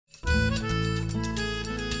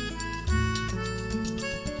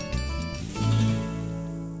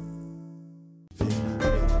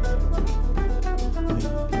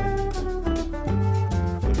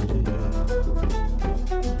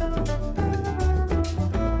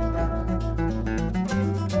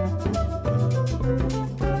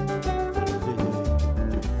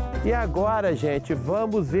E agora, gente,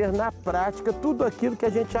 vamos ver na prática tudo aquilo que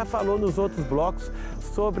a gente já falou nos outros blocos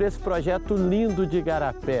sobre esse projeto lindo de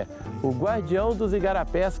Igarapé, o Guardião dos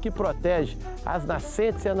Igarapés, que protege as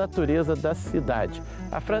nascentes e a natureza da cidade.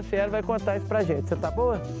 A Franciele vai contar isso pra gente. Você tá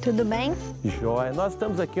boa? Tudo bem? Jóia. Nós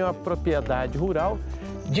estamos aqui em uma propriedade rural.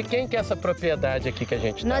 De quem que é essa propriedade aqui que a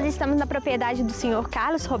gente está? Nós estamos na propriedade do senhor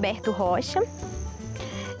Carlos Roberto Rocha.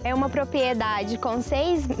 É uma propriedade com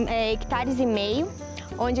 6,5 hectares,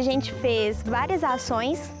 onde a gente fez várias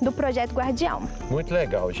ações do projeto Guardião. Muito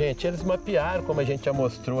legal, gente. Eles mapearam, como a gente já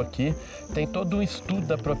mostrou aqui, tem todo um estudo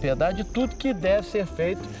da propriedade, tudo que deve ser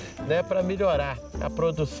feito, né, para melhorar a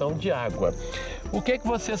produção de água. O que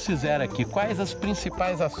vocês fizeram aqui? Quais as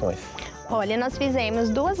principais ações? Olha, nós fizemos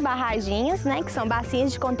 2 barraginhas, né, que são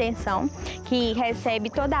bacias de contenção, que recebe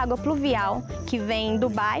toda a água pluvial que vem do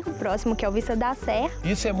bairro próximo, que é o Viação da Serra.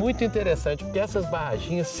 Isso é muito interessante, porque essas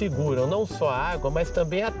barraginhas seguram não só a água, mas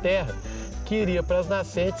também a terra, que iria para as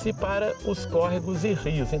nascentes e para os córregos e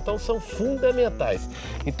rios. Então são fundamentais.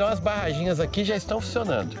 Então as barraginhas aqui já estão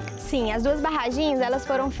funcionando. Sim, as 2 barraginhas, elas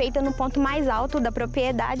foram feitas no ponto mais alto da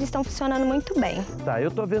propriedade e estão funcionando muito bem. Tá,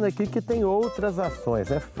 eu tô vendo aqui que tem outras ações,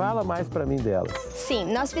 né? Fala mais para mim delas.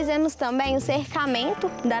 Sim, nós fizemos também o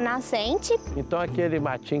cercamento da nascente. Então aquele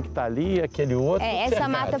matinho que tá ali, aquele outro... Essa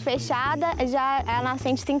mata fechada, já a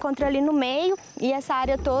nascente se encontra ali no meio e essa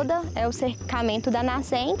área toda é o cercamento da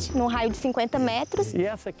nascente, num raio de 50 metros. E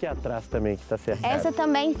essa aqui atrás também que está cercada? Essa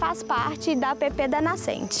também faz parte da PP da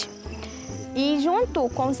nascente. E junto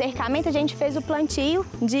com o cercamento a gente fez o plantio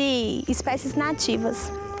de espécies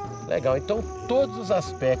nativas. Legal, então todos os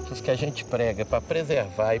aspectos que a gente prega para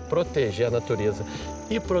preservar e proteger a natureza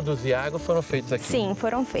e produzir água foram feitos aqui? Sim,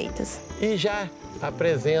 foram feitos. E já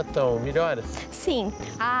apresentam melhoras? Sim,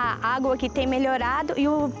 a água aqui tem melhorado e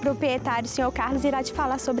o proprietário, o senhor Carlos, irá te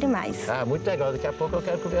falar sobre mais. Ah, muito legal, daqui a pouco eu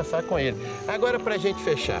quero conversar com ele. Agora, para a gente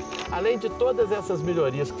fechar, além de todas essas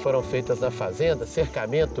melhorias que foram feitas na fazenda,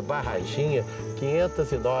 cercamento, barraginha,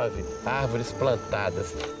 509 árvores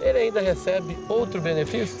plantadas, ele ainda recebe outro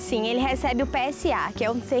benefício? Sim, ele recebe o PSA, que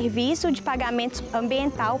é um serviço de pagamento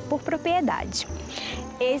ambiental por propriedade.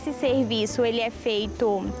 Esse serviço ele é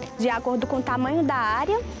feito de acordo com o tamanho da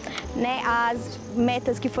área, né, as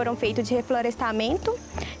metas que foram feitas de reflorestamento,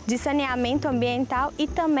 de saneamento ambiental e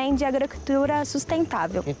também de agricultura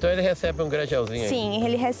sustentável. Então ele recebe um gragelzinho aí? Sim,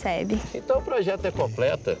 ele recebe. Então o projeto é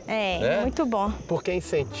completo. Né? Muito bom. Porque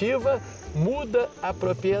incentiva, muda a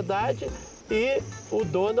propriedade e o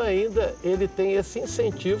dono ainda ele tem esse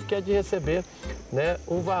incentivo que é de receber, né,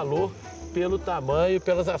 um valor pelo tamanho e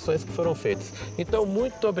pelas ações que foram feitas. Então,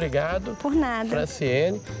 muito obrigado. Por nada.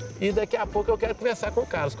 Franciele. E daqui a pouco eu quero conversar com o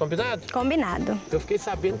Carlos, combinado? Combinado. Eu fiquei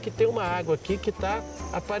sabendo que tem uma água aqui que está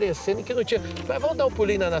aparecendo e que não tinha. Mas vamos dar um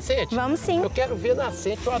pulinho na nascente? Vamos sim. Eu quero ver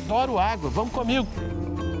nascente, eu adoro água. Vamos comigo.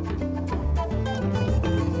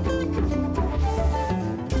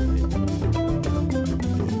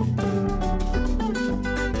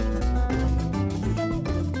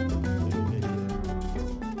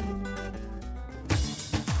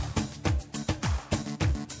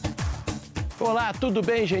 Olá, tudo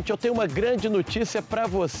bem, gente? Eu tenho uma grande notícia para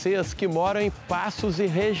vocês que moram em Passos e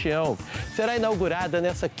região. Será inaugurada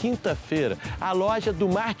nessa quinta-feira a loja do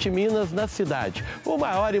Marte Minas na cidade. O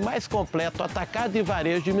maior e mais completo atacado e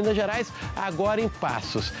varejo de Minas Gerais, agora em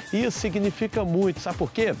Passos. Isso significa muito, sabe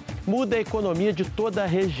por quê? Muda a economia de toda a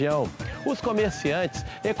região. Os comerciantes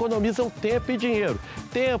economizam tempo e dinheiro.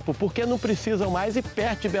 Tempo porque não precisam mais ir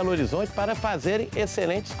perto de Belo Horizonte para fazerem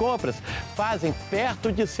excelentes compras. Fazem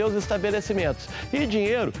perto de seus estabelecimentos. E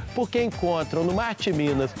dinheiro porque encontram no Marte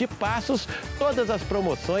Minas de Passos todas as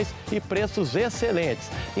promoções e preços excelentes.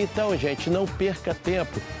 Então, gente, não perca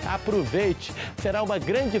tempo. Aproveite. Será uma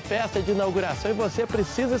grande festa de inauguração e você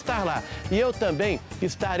precisa estar lá. E eu também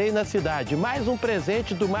estarei na cidade. Mais um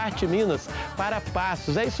presente do Marte Minas para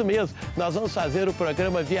Passos. É isso mesmo. Nós vamos fazer o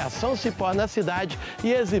programa Viação Cipó na cidade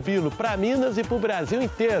e exibi-lo para Minas e para o Brasil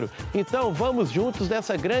inteiro. Então vamos juntos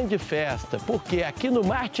nessa grande festa, porque aqui no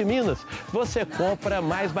Marte Minas você compra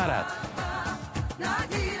mais barato.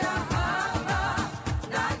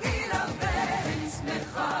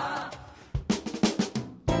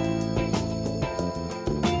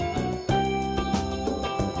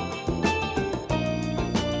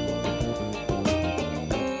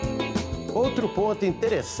 Outro Outro ponto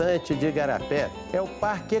interessante de Igarapé é o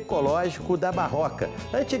Parque Ecológico da Barroca.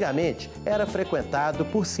 Antigamente, era frequentado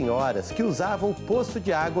por senhoras que usavam o poço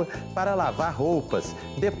de água para lavar roupas.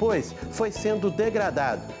 Depois, foi sendo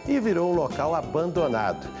degradado e virou um local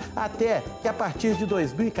abandonado. Até que, a partir de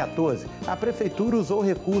 2014, a Prefeitura usou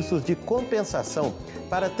recursos de compensação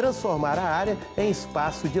para transformar a área em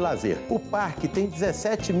espaço de lazer. O parque tem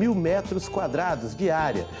 17 mil metros quadrados de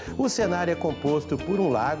área. O cenário é composto por um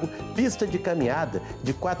lago, pista de caminhada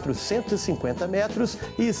de 450 metros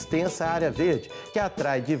e extensa área verde, que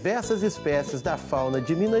atrai diversas espécies da fauna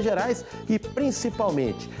de Minas Gerais e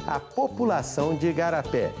principalmente a população de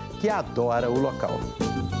Igarapé, que adora o local.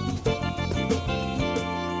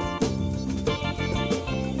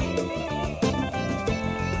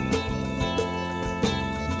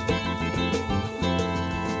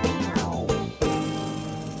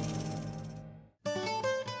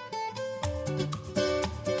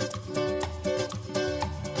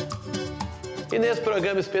 E nesse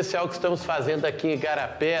programa especial que estamos fazendo aqui em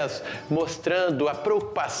Igarapés, mostrando a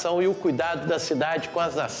preocupação e o cuidado da cidade com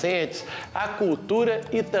as nascentes, a cultura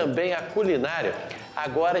e também a culinária.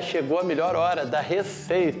 Agora chegou a melhor hora da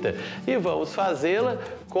receita e vamos fazê-la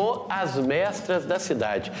com as mestras da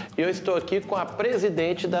cidade. Eu estou aqui com a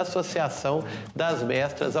presidente da Associação das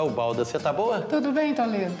Mestras, a Ubalda. Você tá boa? Tudo bem,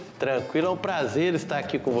 Toledo. Tranquilo, é um prazer estar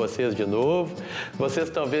aqui com vocês de novo. Vocês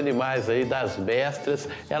estão vendo imagens aí das mestras,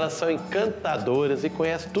 elas são encantadoras e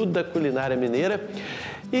conhecem tudo da culinária mineira.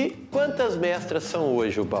 E quantas mestras são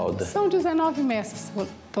hoje, Ubalda? São 19 mestras,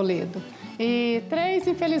 Toledo. E 3,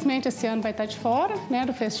 infelizmente, esse ano vai estar de fora, né,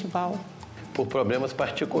 do festival. Por problemas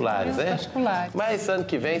particulares, né? Particulares. Mas ano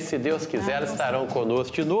que vem, se Deus quiser, elas estarão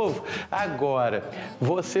conosco de novo. Agora,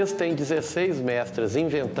 vocês têm 16 mestras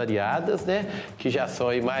inventariadas, né? Que já são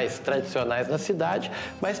aí mais tradicionais na cidade,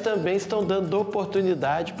 mas também estão dando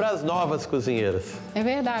oportunidade para as novas cozinheiras. É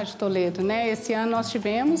verdade, Toledo, né? Esse ano nós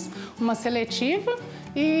tivemos uma seletiva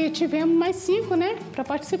e tivemos mais 5, né, para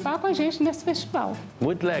participar com a gente nesse festival.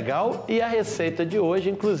 Muito legal. E a receita de hoje,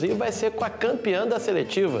 inclusive, vai ser com a campeã da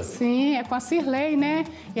seletiva. Sim, é com a Cirlei, né?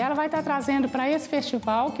 E ela vai estar trazendo para esse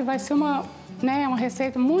festival, que vai ser uma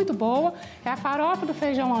receita muito boa, é a farofa do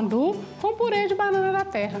feijão andu com purê de banana da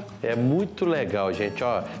terra. É muito legal, gente.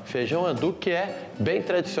 Ó, feijão andu, que é bem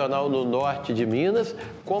tradicional no norte de Minas,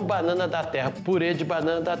 com banana da terra. Purê de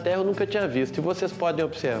banana da terra eu nunca tinha visto. E vocês podem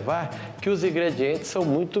observar que os ingredientes são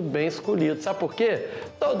muito bem escolhidos. Sabe por quê?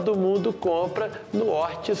 Todo mundo compra no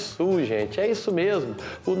Horte Sul, gente. É isso mesmo.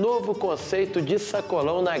 O novo conceito de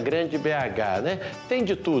sacolão na Grande BH, né? Tem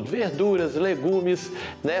de tudo. Verduras, legumes,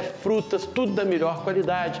 né? Frutas, tudo da melhor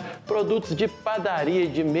qualidade. Produtos de padaria e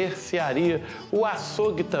de mercearia. O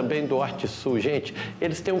açougue também do Horte Sul, gente.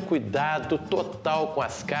 Eles têm um cuidado total com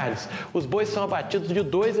as carnes. Os bois são abatidos de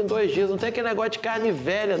 2 em 2 dias. Não tem aquele negócio de carne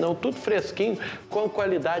velha, não. Tudo fresquinho, com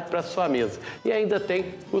qualidade para sua mesa. E ainda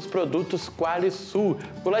tem os produtos Qualisul,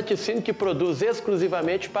 o laticínio que produz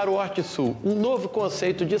exclusivamente para o Horte Sul. Um novo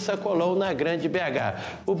conceito de sacolão na Grande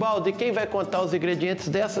BH. Ubalda, quem vai contar os ingredientes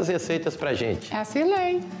dessas receitas pra gente? É a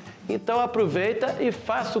Cirlei. Então aproveita e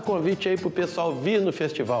faça o convite aí para o pessoal vir no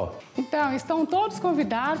festival. Então, estão todos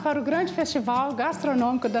convidados para o grande festival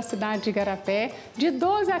gastronômico da cidade de Igarapé, de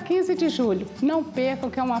 12 a 15 de julho. Não percam,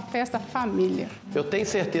 que é uma festa família. Eu tenho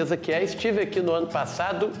certeza que é. Estive aqui no ano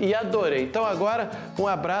passado e adorei. Então agora, um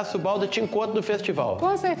abraço, Balda, te encontro no festival.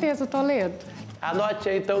 Com certeza, Toledo. Anote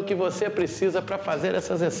aí então o que você precisa para fazer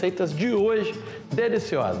essas receitas de hoje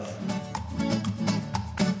deliciosas.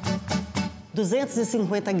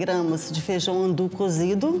 250 gramas de feijão andu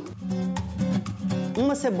cozido,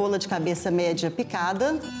 uma cebola de cabeça média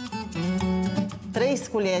picada, 3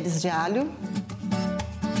 colheres de alho,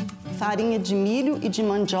 farinha de milho e de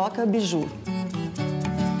mandioca biju,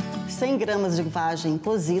 100 gramas de vagem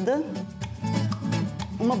cozida,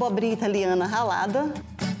 uma abobrinha italiana ralada,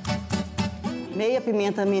 meia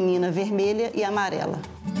pimenta menina vermelha e amarela,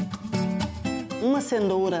 uma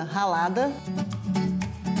cenoura ralada,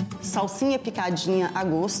 salsinha picadinha a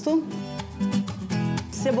gosto,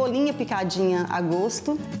 cebolinha picadinha a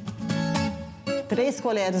gosto, 3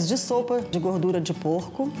 colheres de sopa de gordura de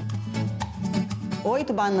porco,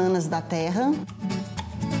 8 bananas da terra,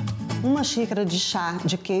 1 xícara de chá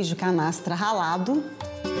de queijo canastra ralado,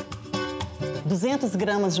 200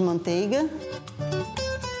 gramas de manteiga,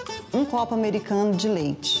 1 copo americano de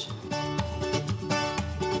leite.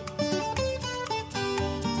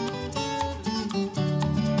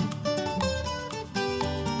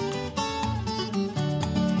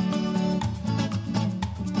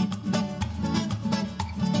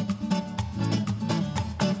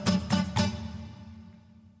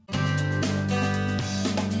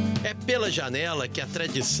 pela janela que a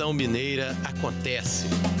tradição mineira acontece.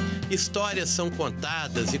 Histórias são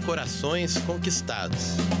contadas e corações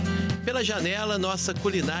conquistados. Pela janela, nossa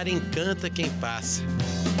culinária encanta quem passa.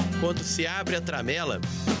 Quando se abre a tramela,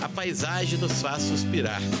 a paisagem nos faz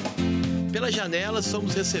suspirar. Pela janela,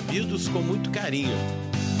 somos recebidos com muito carinho.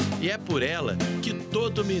 E é por ela que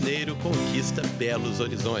todo mineiro conquista belos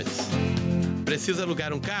horizontes. Precisa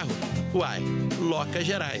alugar um carro? Uai, Loca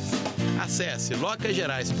Gerais. Acesse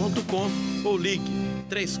locagerais.com ou ligue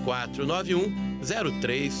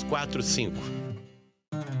 3491-0345.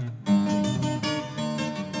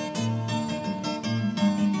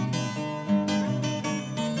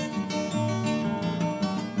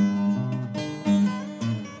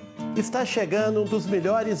 Está chegando um dos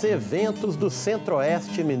melhores eventos do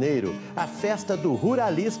Centro-Oeste mineiro, a Festa do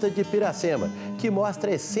Ruralista de Piracema, que mostra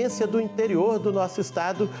a essência do interior do nosso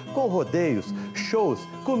estado com rodeios, shows,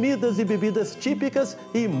 comidas e bebidas típicas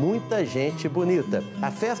e muita gente bonita. A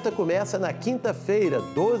festa começa na quinta-feira,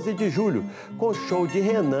 12 de julho, com show de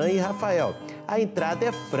Renan e Rafael. A entrada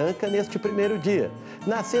é franca neste primeiro dia.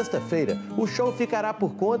 Na sexta-feira, o show ficará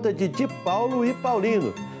por conta de Paulo e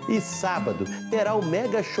Paulino. E sábado terá o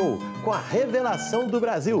mega show com a revelação do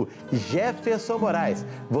Brasil, Jefferson Moraes.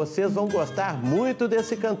 Vocês vão gostar muito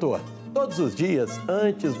desse cantor. Todos os dias,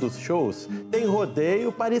 antes dos shows, tem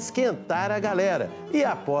rodeio para esquentar a galera. E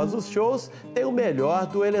após os shows, tem o melhor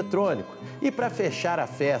do eletrônico. E para fechar a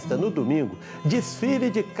festa no domingo, desfile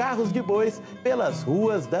de carros de bois pelas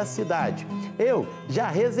ruas da cidade. Eu já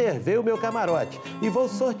reservei o meu camarote e vou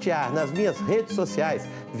sortear nas minhas redes sociais,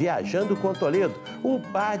 Viajando com Toledo, um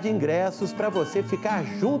par de ingressos para você ficar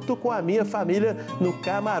junto com a minha família no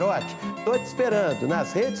camarote. Tô te esperando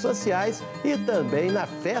nas redes sociais e também na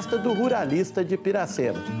Festa do Ruralista de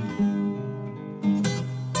Piracema.